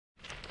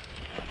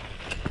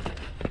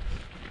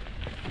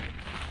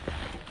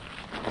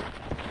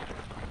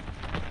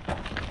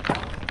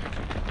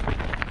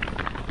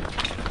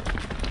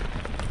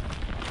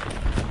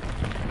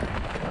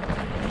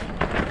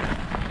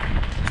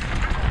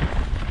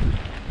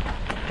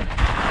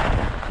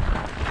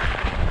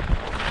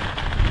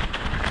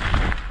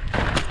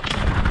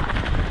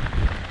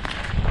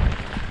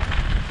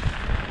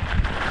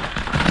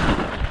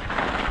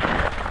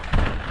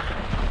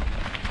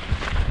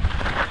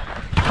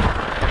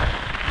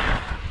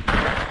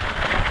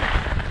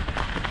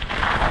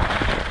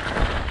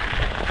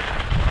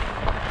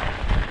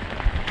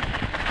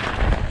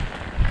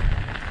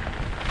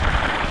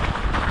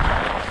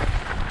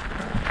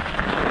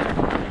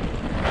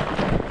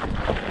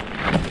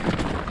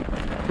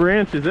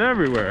branches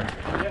everywhere.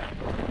 Yeah.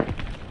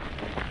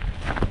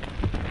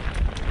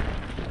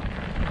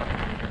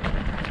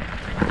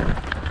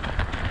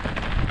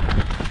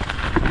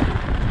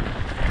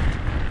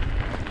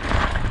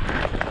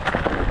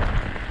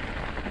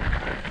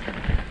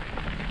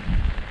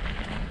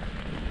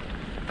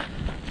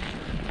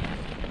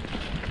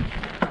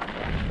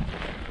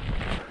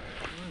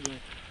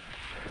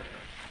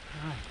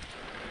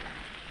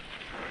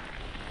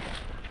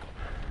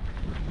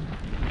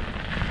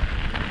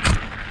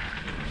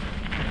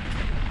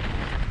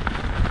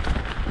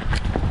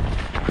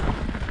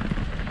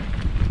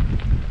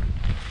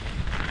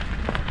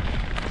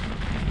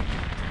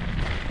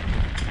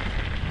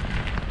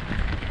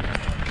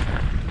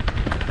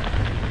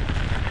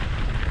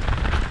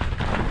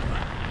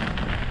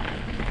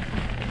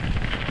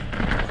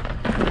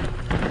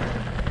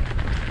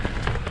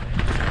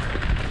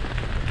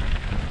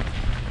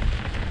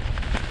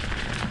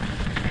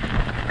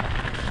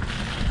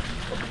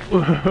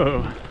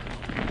 Whoa.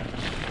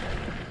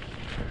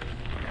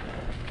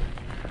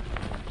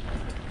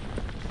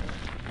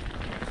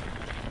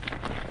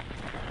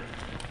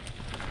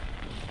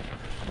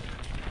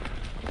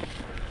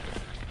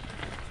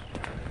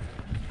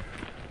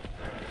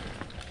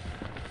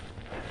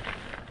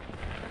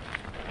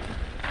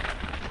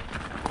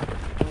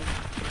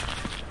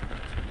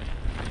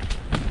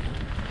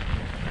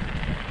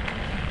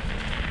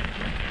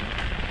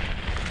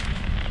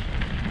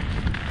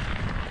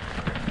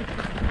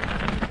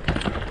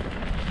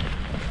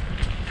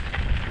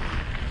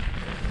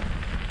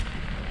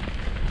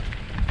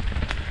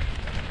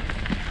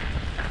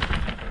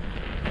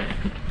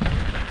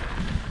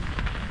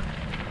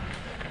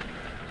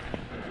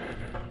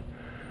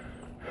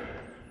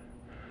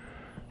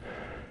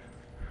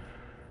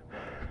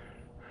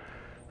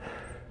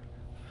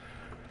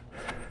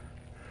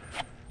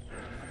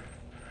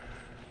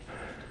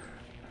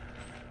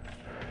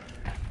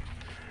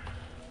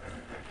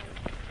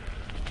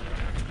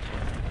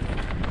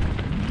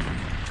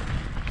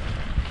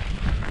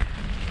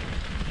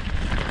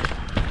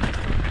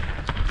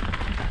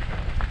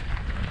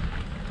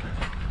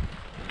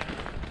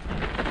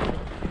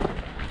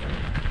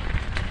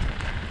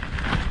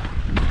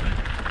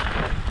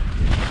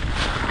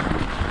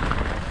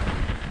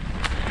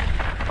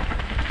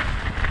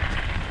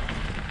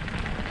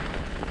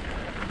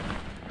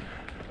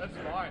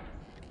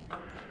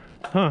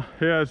 Huh,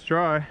 yeah, it's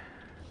dry.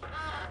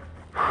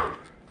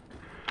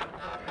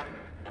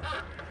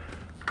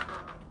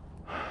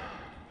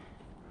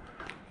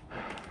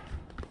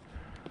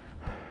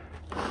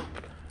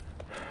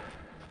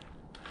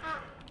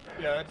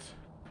 Yeah, that's,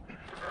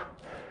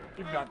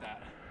 you've got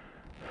that.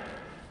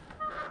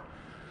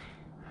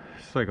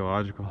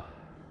 Psychological.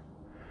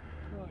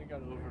 Well, you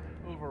gotta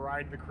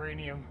override the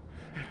cranium.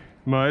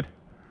 Mud?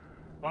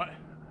 What?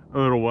 A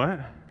little what?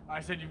 I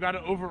said you've got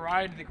to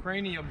override the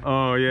cranium.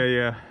 Oh, yeah,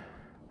 yeah.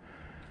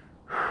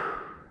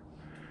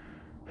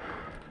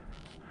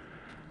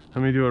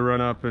 Let me do a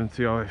run up and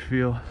see how I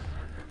feel.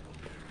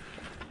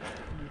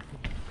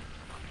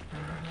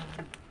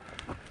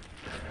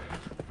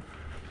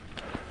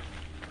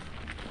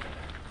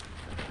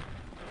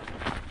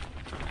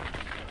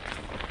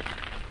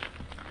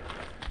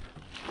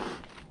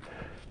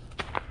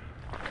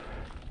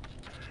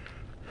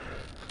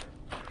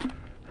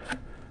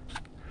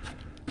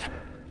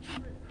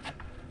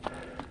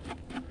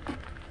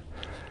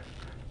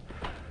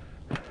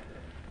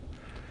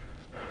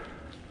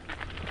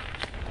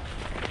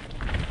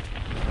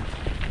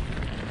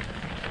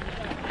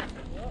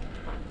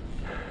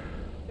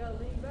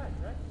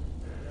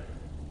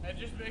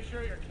 Just make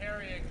sure you're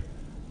carrying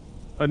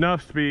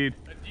Enough speed.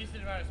 a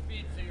decent amount of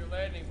speed so you're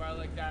landing by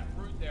like that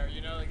root there,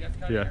 you know, like that's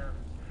kind Yeah. of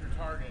your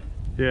target.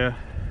 Yeah.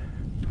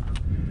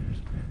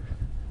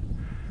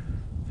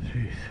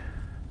 Jeez.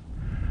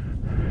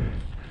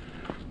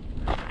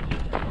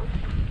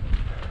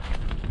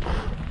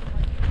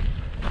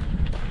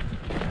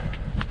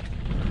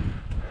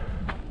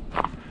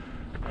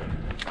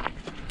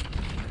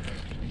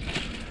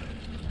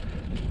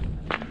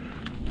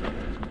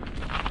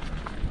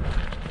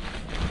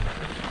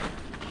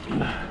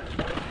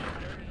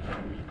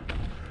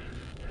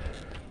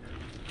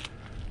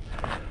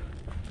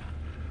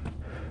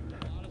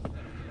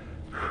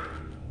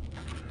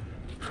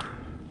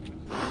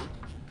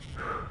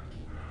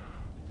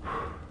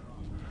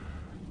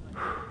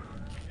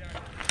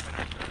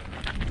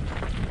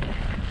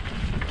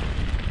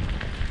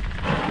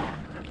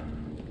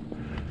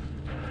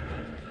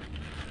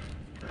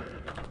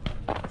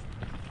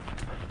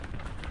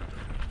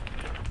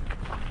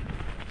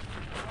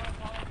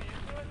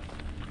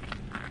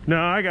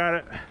 No, I got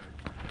it.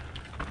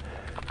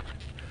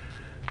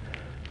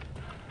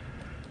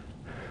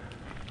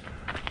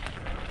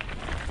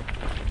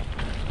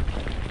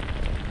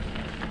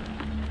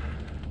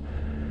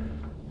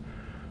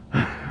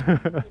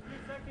 If you're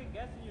second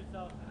guessing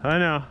yourself, I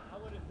know. I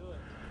wouldn't do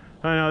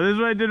it. I know. This is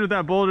what I did with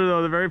that boulder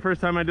though. The very first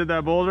time I did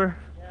that boulder,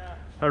 Yeah.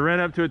 I ran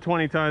up to it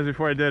 20 times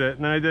before I did it.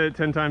 And then I did it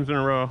 10 times in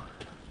a row.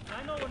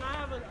 I know when I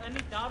have any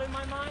doubt in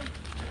my mind,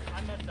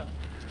 I mess up.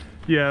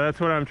 Yeah, that's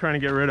what I'm trying to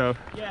get rid of.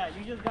 Yeah,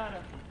 you just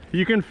gotta.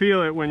 You can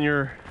feel it when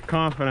you're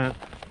confident.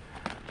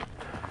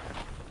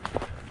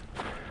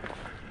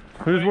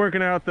 I'm just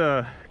working out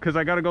because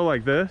I gotta go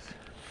like this.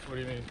 What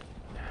do you mean?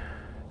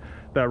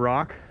 That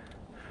rock,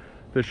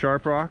 the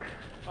sharp rock.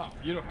 Oh,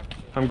 you don't have to.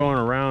 I'm going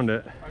around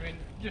it. I mean,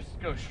 just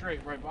go straight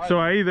right by. So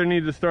I either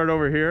need to start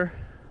over here,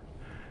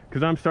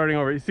 because I'm starting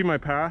over. You see my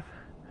path?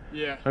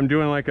 Yeah. I'm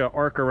doing like an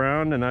arc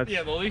around, and that's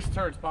Yeah, the least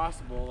turns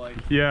possible. Like.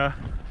 yeah,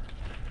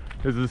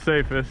 is the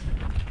safest.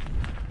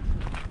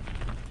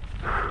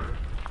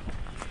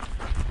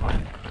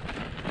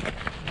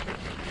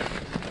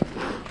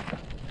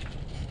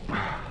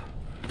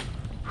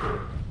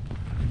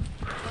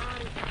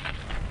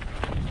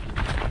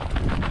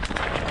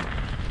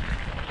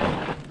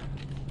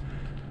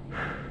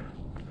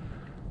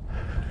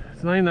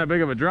 It's not even that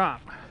big of a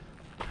drop.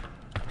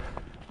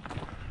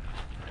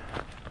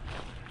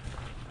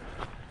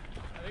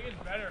 I think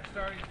it's better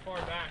starting far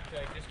back to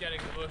just getting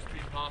the most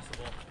speed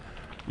possible.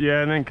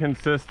 Yeah, and then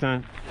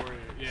consistent.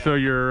 Yeah. So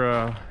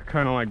you're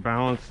kind of like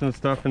balanced and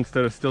stuff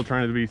instead of still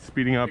trying to be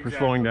speeding up or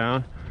slowing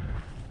down.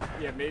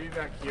 Yeah, maybe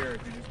back here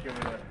if you just give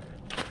it a.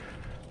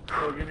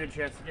 It'll give you a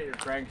chance to get your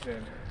cranks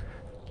in.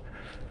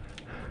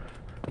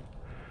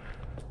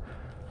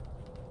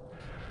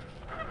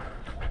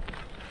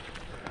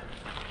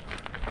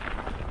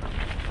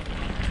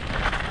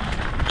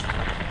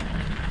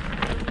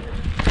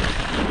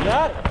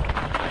 Got it.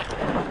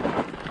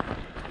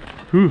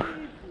 Whew.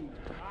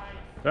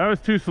 That was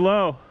too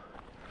slow.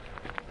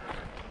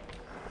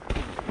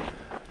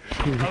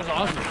 That was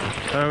awesome.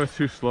 That was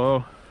too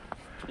slow.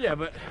 Yeah,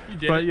 but you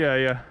did. But it. yeah.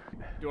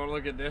 Do you want to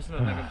look at this and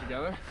then link them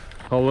together?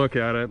 I'll look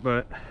at it,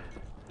 but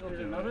Is it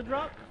another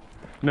drop?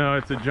 no,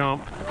 it's a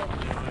jump.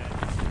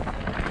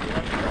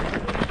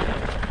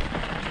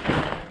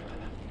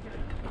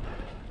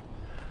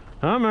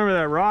 I don't remember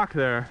that rock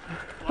there.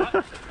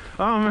 What?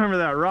 I don't remember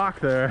that rock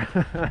there.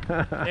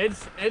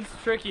 It's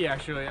tricky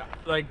actually.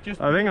 Like just.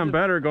 I think I'm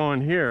better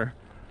going here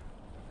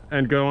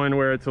and going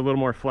where it's a little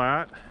more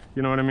flat.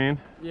 You know what I mean?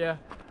 Yeah.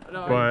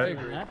 No, But- I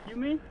agree. That you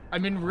mean? I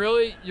mean,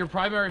 really, your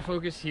primary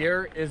focus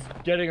here is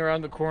getting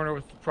around the corner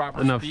with the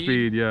proper Enough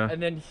speed, yeah. And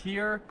then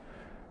here,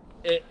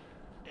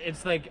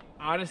 it's like,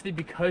 honestly,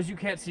 because you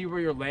can't see where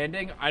you're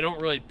landing, I don't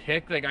really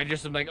pick. Like, I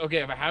just am like, okay,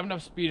 if I have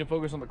enough speed to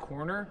focus on the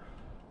corner,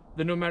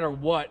 then no matter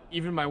what,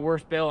 even my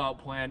worst bailout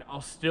plan, I'll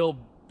still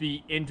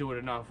be into it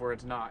enough where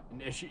it's not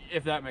an issue,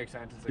 if that makes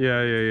sense. It's like,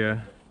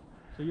 Yeah.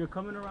 So you're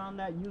coming around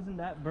that using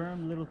that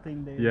berm little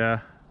thing there. Yeah.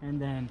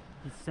 And then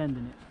just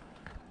sending it.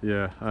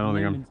 Yeah. I don't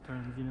think Layman's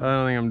terms, you know? I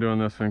don't think I'm doing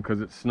this one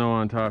because it's snow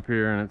on top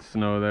here and it's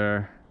snow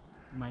there.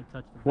 You might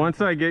touch the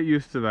Once I get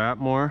used to that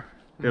more,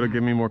 it'll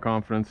give me more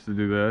confidence to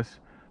do this.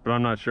 But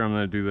I'm not sure I'm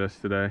going to do this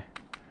today.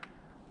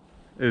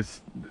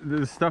 This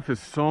stuff is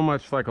so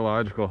much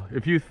psychological.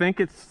 If you think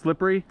it's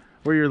slippery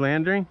where you're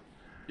landing,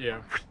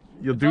 yeah.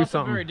 you'll It's do also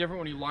something. very different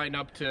when you line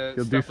up to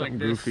You'll do stuff like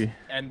something this, goofy.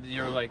 and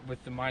you're like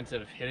with the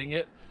mindset of hitting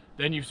it.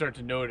 Then you start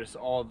to notice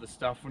all of the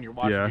stuff when you're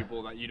watching Yeah.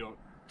 people that you don't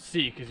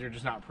see because you're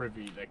just not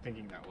privy, like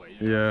thinking that way.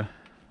 You know? Yeah.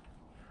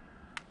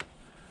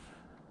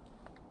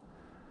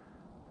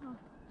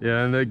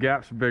 Yeah, and the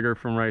gap's bigger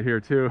from right here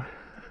too.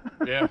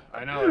 Yeah,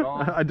 I know it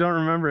all. I don't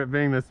remember it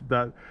being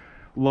that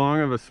long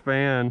of a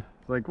span.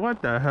 It's like,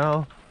 what the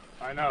hell?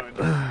 I know.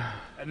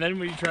 And then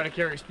when you try to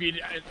carry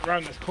speed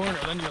around this corner,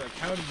 then you're like,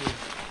 how did we?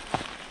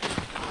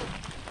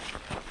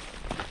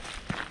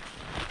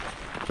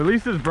 At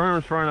least this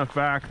berm's far enough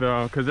back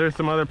though, because there's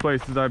some other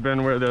places I've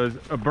been where there's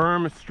a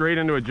berm straight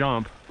into a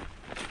jump.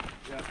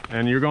 Yeah.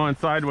 And you're going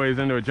sideways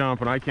into a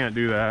jump, and I can't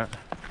do that.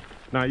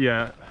 Not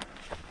yet.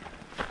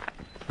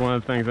 It's one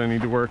of the things I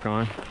need to work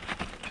on.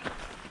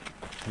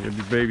 Give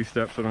these baby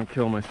steps so I don't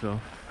kill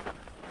myself.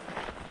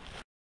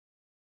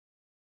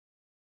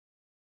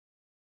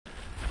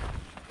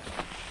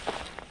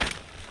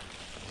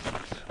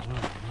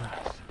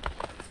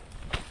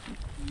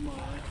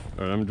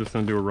 Alright, I'm just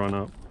gonna do a run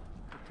up.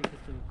 Take us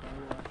to the car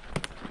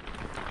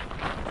wash.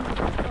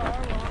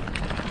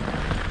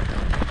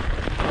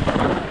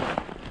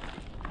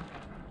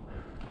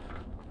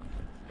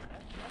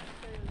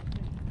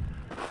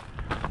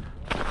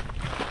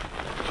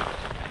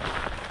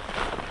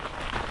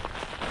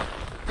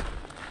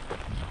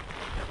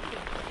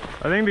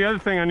 I think the other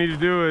thing I need to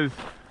do is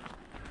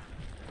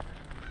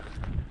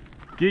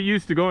get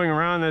used to going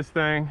around this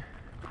thing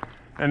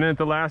and then at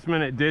the last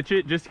minute ditch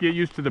it, just to get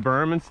used to the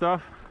berm and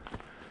stuff,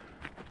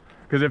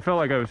 because it felt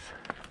like I was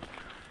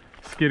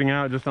skidding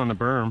out just on the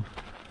berm.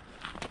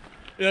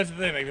 Yeah, that's the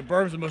thing. Like the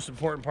berm's the most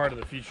important part of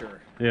the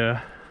feature,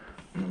 Yeah.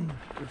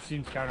 which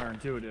seems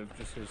counterintuitive,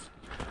 just because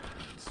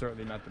it's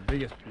certainly not the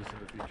biggest piece of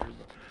the feature,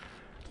 but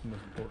it's the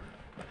most important.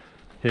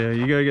 Yeah,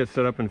 you gotta get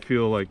set up and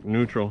feel like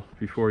neutral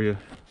before you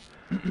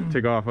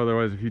take off.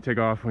 Otherwise, if you take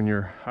off when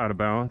you're out of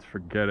balance,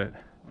 forget it.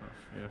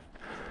 Yeah.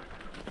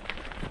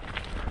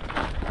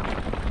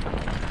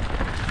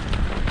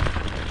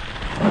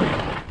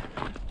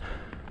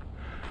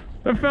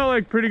 That felt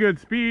like pretty good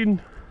speed.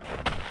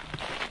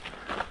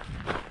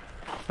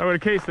 I would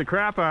have cased the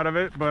crap out of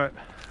it, but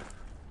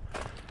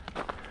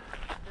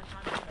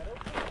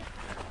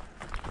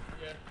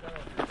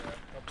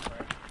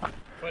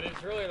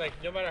it's really like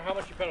no matter how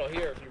much you pedal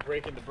here, if you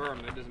break in the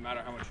berm, it doesn't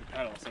matter how much you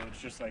pedal. So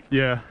it's just like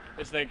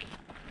it's like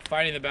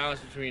finding the balance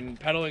between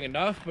pedaling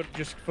enough, but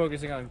just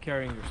focusing on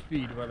carrying your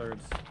speed, whether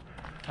it's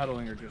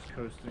pedaling or just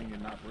coasting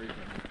and not braking.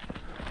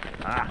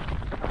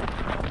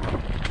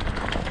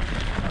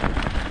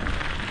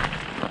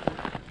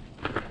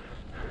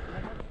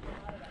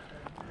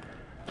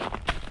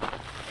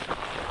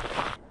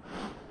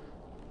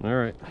 All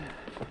right.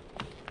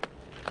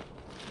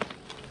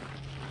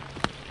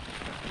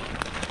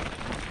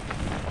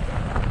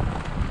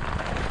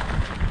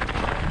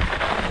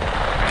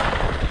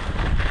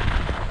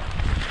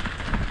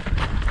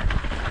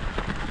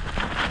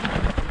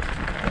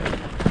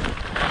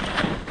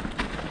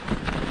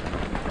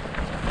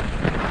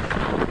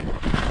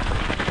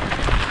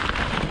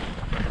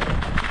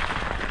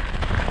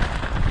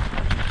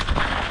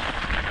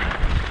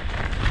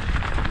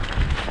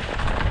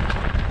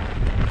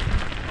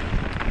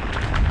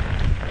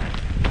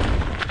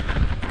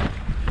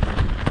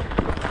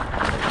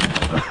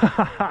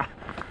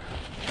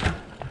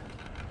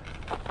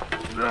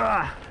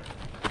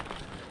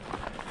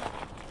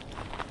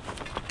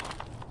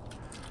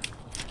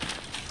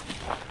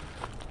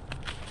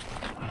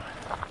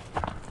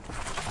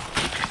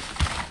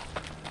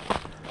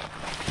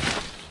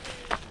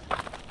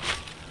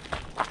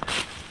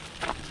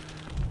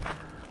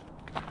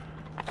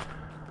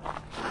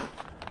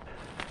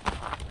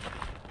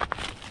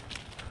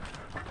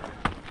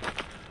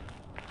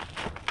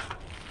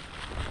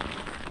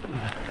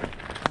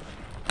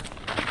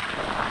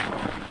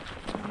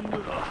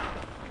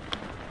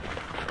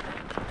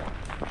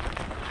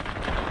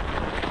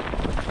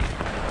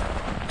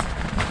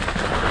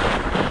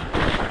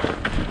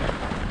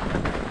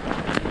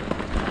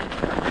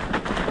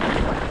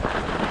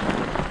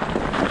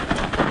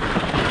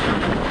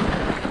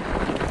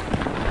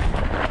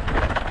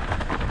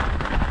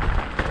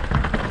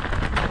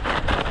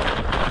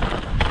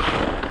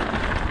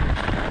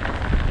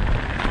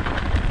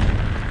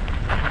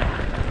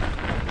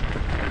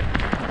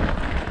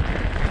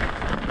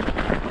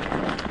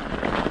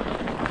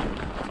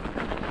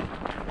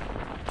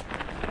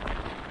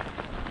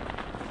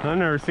 I've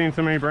never seen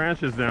so many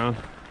branches down.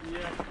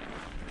 Yeah.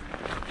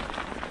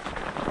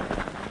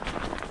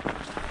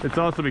 It's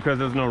also because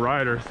there's no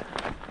riders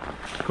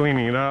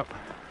cleaning it up.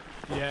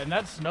 Yeah, and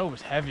that snow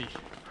was heavy.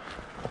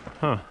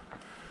 Huh.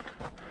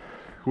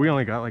 We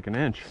only got like an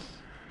inch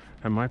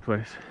at my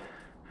place.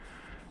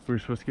 We were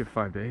supposed to get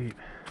 5 to 8.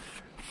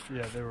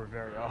 Yeah, they were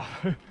very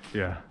off.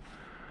 Yeah.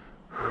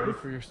 Ready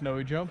for your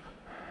snowy jump?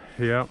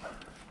 Yep.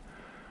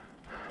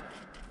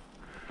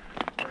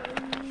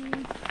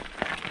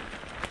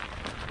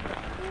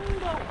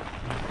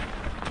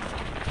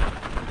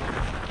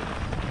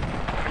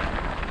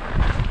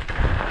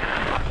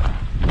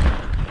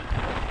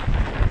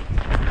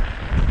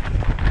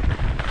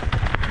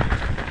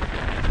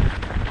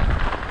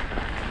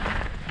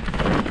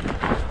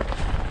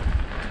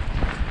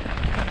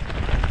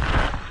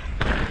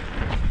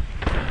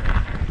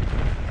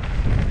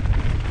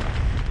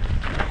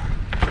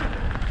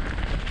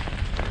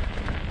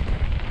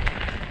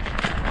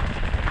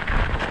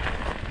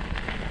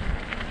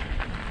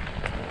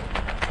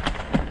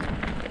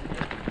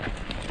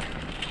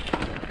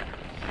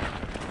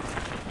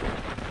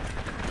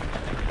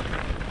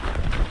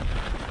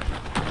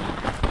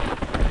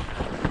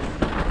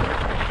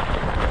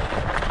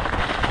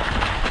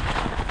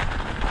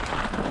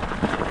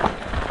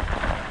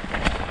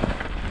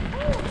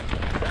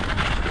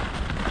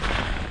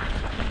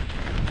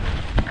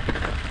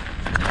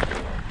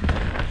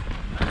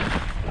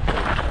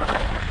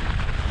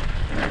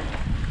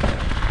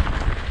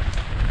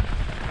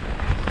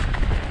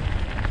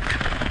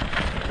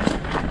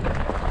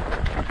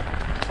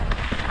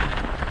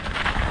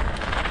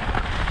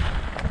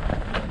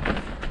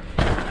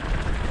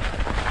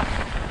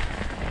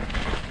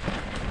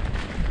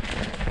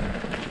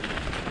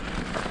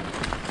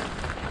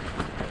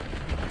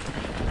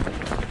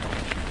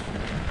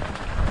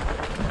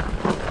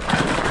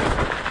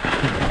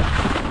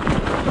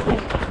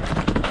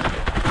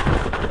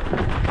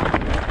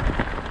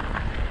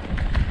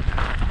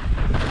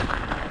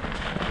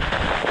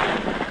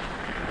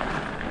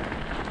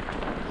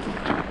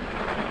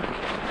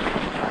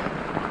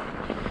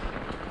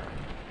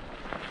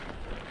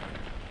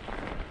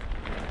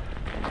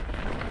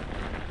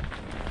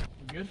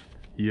 Good?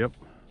 Yep.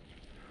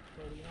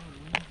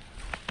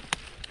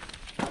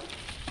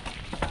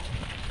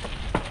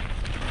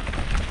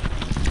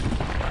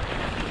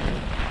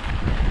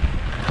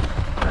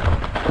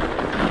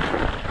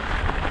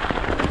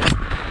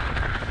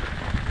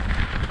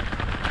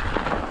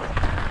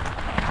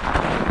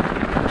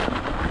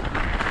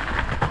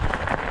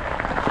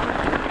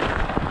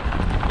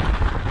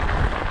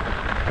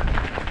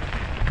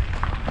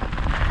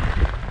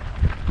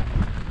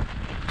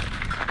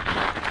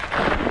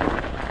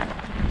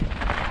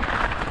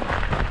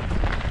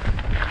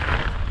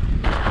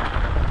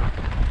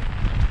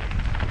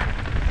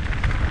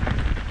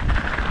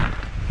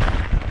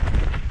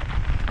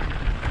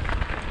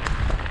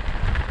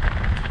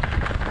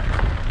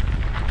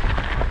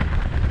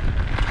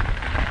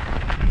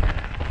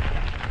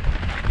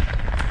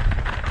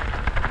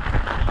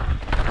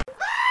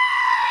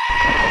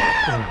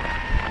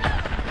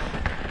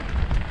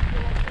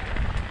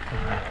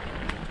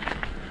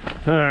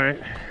 All right,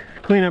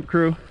 cleanup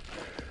crew.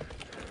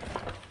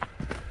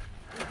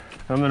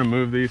 I'm gonna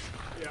move these.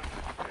 Yeah.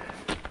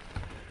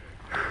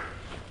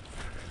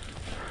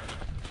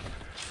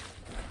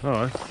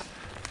 Oh, that's, I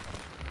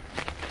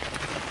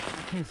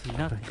can't see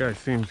nothing. that guy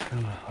seems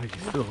kind of like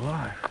he's still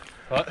alive.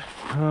 What?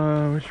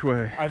 Which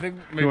way? I think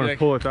Do maybe you want to like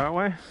pull it that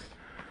way?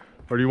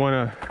 Or do you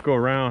want to go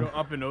around? go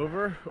up and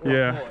over. Or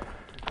Yeah. pull it?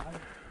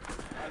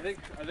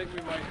 I think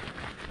we might.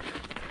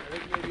 I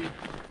think maybe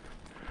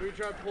we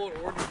try to pull it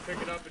or just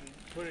pick it up and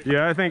put it.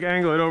 Yeah, I think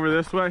angle it over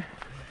this way.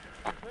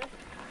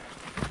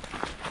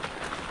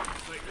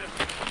 Like this.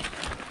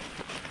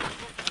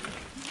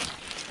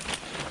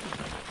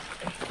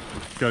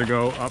 Got to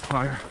go up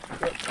higher.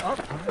 Up.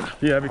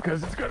 Yeah,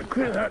 because it's got to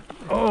clear that.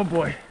 Oh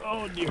boy.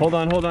 Oh dear. Hold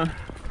on, hold on.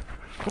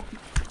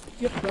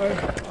 Yep, sorry.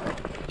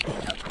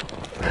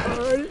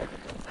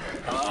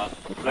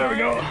 There we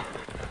go.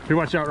 Here,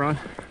 watch out, Ron.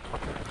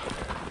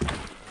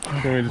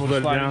 Can we just let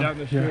it slide down?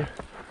 this Yeah. chute.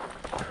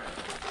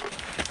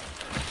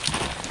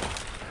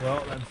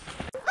 Well, then.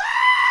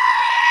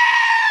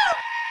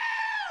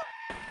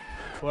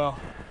 Well,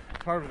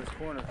 it's hard with this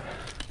corner.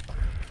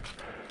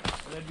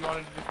 And then you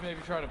want to just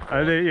maybe try to pull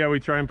I it. think, yeah, we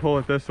try and pull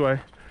it this way.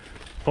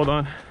 Hold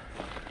on.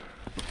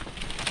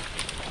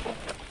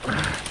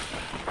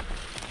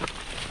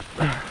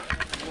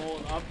 Roll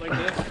it up like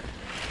this.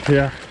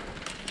 Yeah.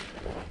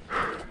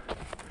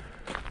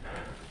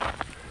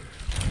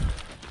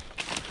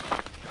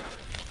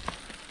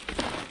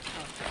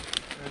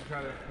 And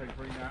try to like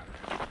bring that.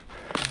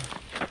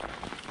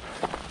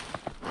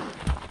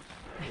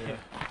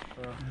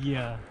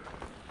 Yeah.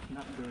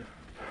 Not good.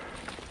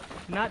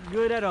 Not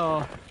good at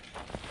all.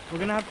 We're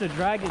gonna have to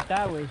drag it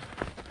that way.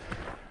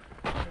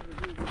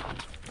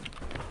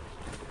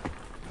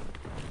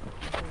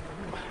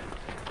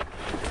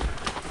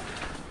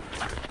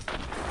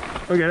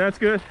 Okay, that's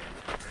good.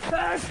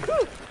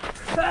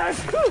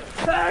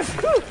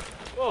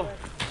 Whoa.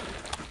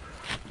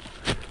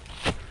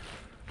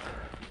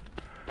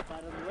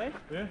 Out of the way?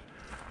 Yeah.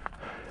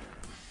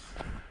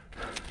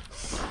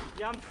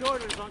 Yeah, I'm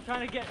shorter, so I'm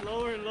trying to get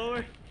lower and lower,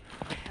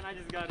 and I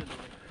just got in the way.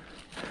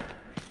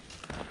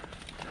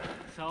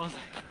 So I was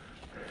like,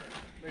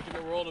 Making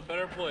the world a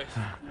better place.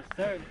 yes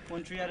sir,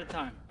 one tree at a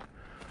time.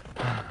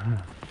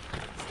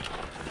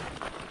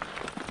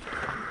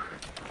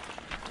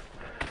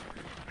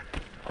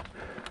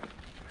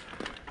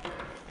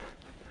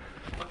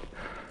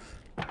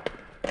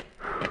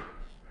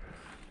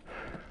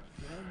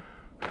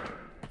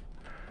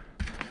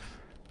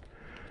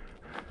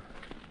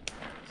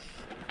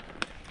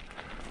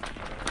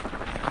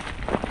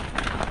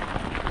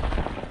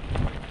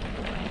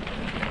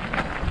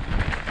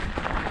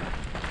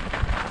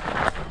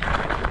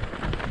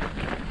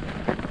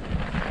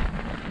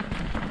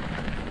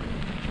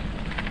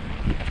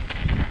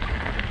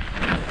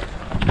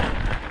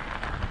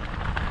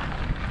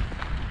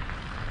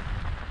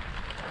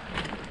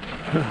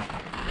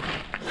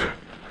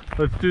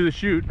 Let's do the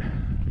chute.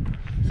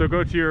 So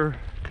go to your,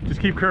 just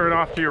keep curving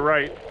off to your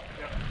right.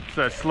 It's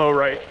that slow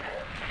right.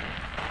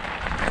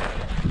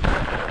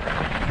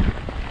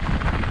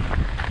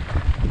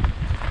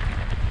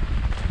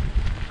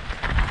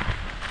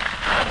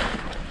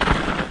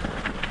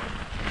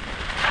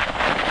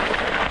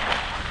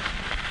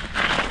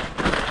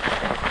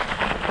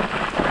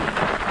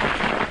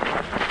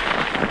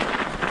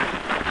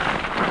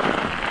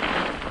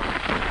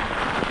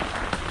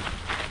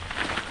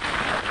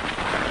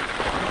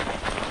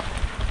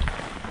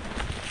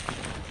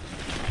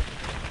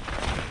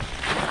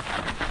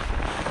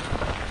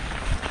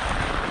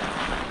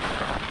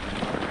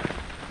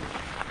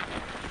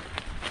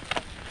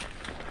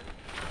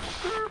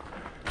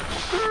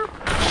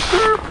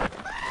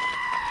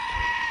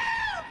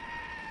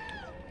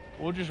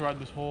 We'll just ride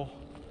this whole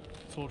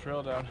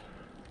trail down.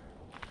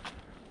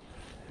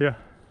 Yeah.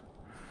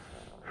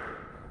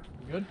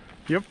 You good?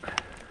 Yep.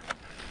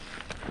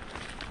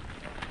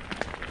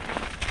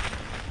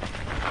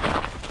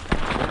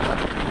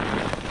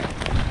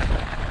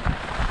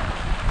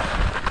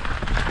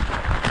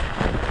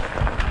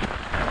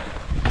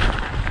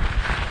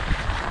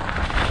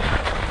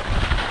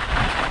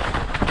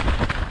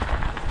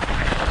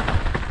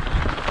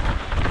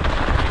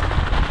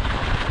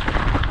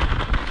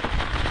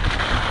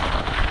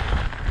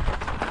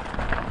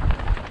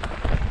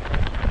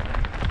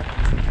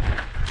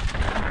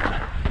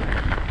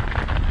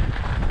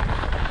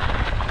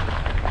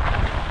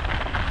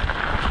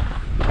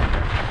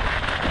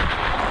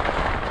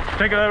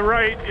 Take a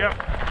right, yep.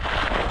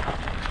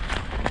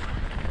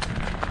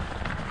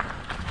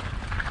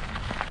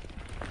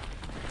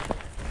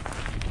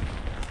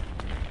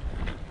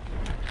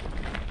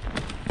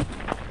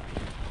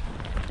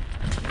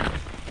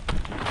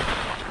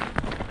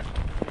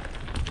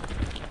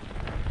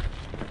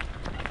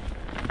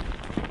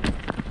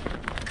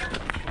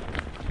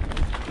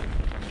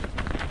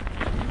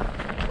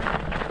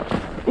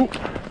 Ooh.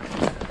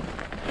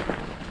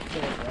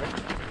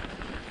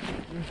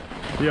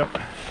 Yep.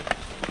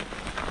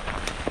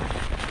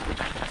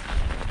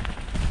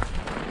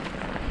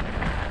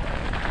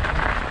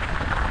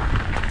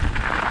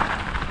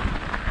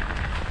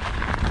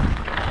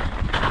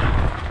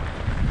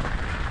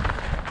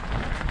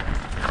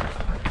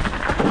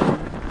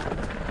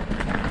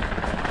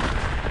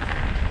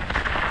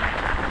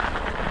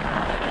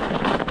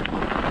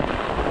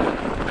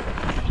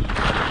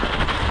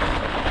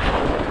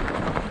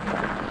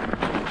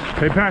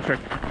 Hey, Patrick.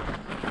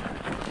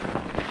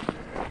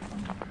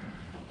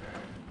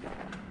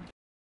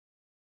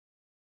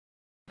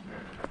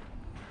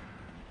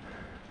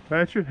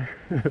 Patrick.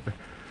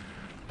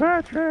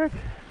 Patrick.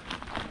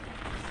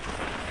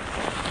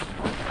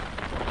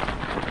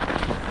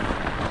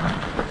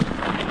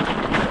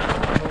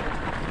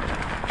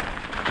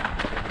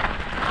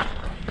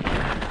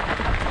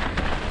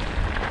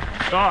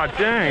 Oh,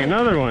 dang,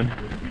 another one.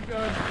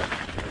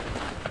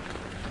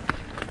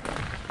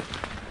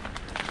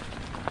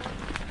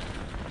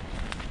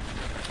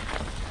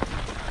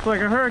 It's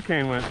like a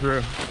hurricane went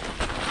through.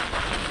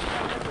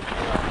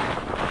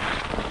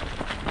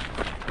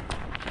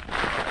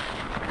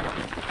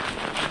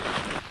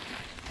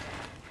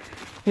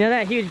 You know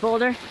that huge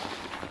boulder?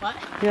 What?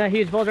 You know that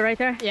huge boulder right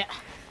there? Yeah.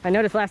 I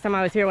noticed last time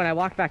I was here when I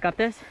walked back up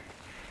this,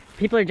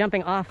 people are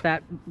jumping off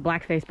that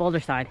black-faced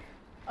boulder side.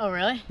 Oh,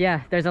 really?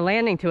 Yeah, there's a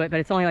landing to it, but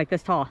it's only like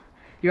this tall.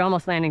 You're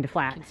almost landing to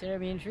flat. Consider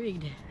me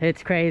intrigued.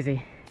 It's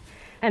crazy.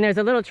 And there's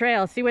a little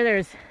trail. See where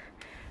there's,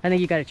 I think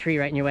you got a tree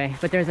right in your way,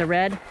 but there's a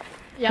red.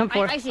 Yeah, Come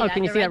forward. I see oh, that.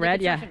 can you The see that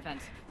red? Yeah.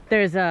 Fence.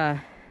 There's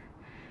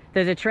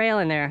a trail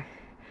in there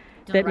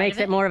To the that right makes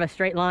of it more of a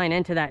straight line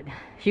into that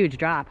huge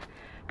drop.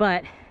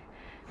 But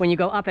when you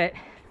go up it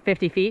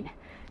 50 feet,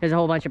 there's a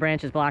whole bunch of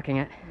branches blocking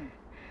it.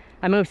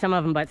 I moved some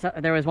of them, but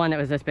there was one that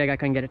was this big, I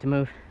couldn't get it to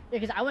move. Yeah,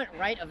 because I went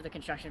right of the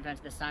construction fence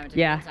this time and took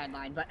Yeah. the inside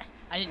line, but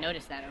I didn't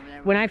notice that over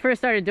there. When I first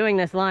started doing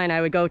this line,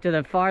 I would go to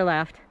the far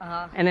left,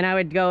 Uh-huh. and then I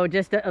would go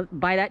just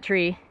by that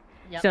tree,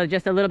 Yep. so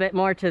just a little bit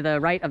more to the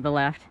right of the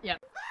left.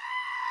 Yep.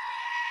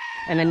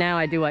 And then now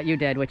I do what you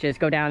did, which is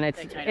go down. It's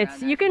Like right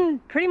it's around you there. can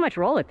pretty much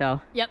roll it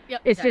though. Yep,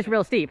 yep. It's just exactly.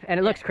 real steep, and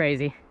it Yeah. looks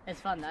crazy. It's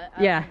fun.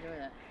 I Yeah. enjoy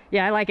that.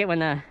 Yeah, I like it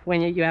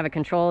when you have a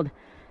controlled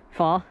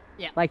fall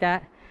Yeah. like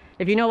that.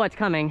 If you know what's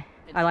coming,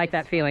 I like that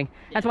it's feeling.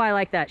 That's why I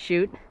like that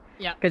chute.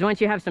 Yeah. Because once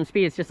you have some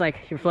speed, it's just like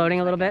you're floating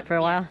a little bit for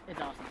a while. It's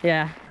awesome.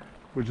 Yeah.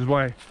 Which is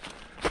why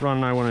Ron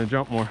and I want to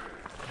jump more.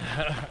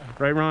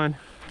 Right, Ron?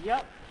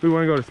 Yep. We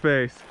want to go to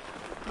space.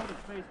 Not a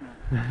space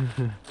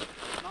man.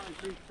 Mountain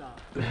Creek style.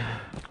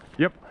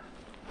 Yep.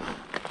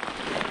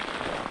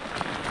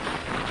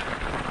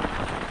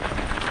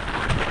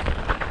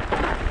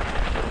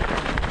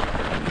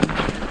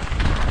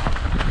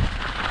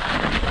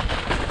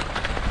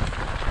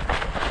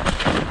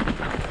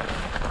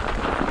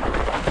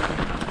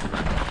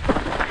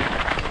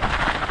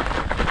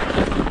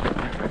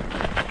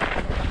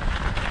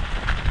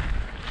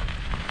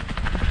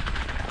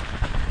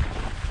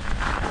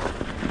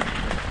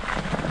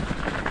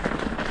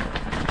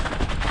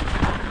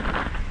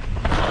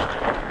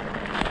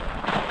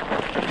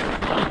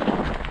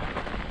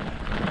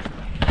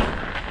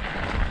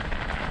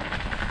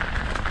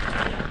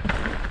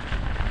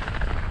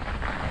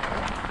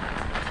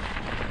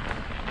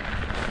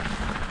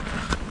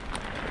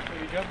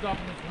 Have you jumped off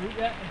this route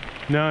yet?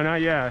 No,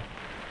 not yet.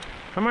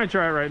 I might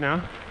try it right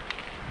now.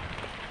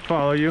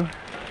 Follow you.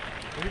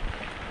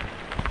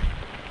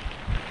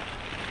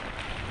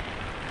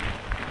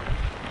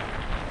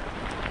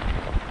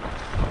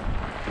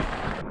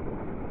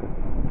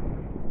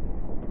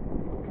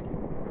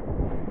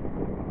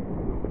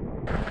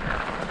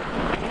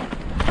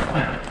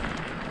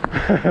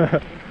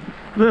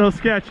 Little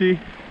sketchy.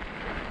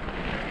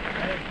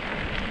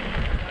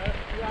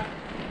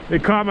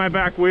 It caught my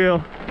back wheel.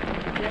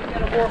 You can't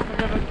get a more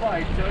forgiving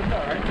bike, so it's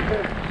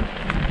alright.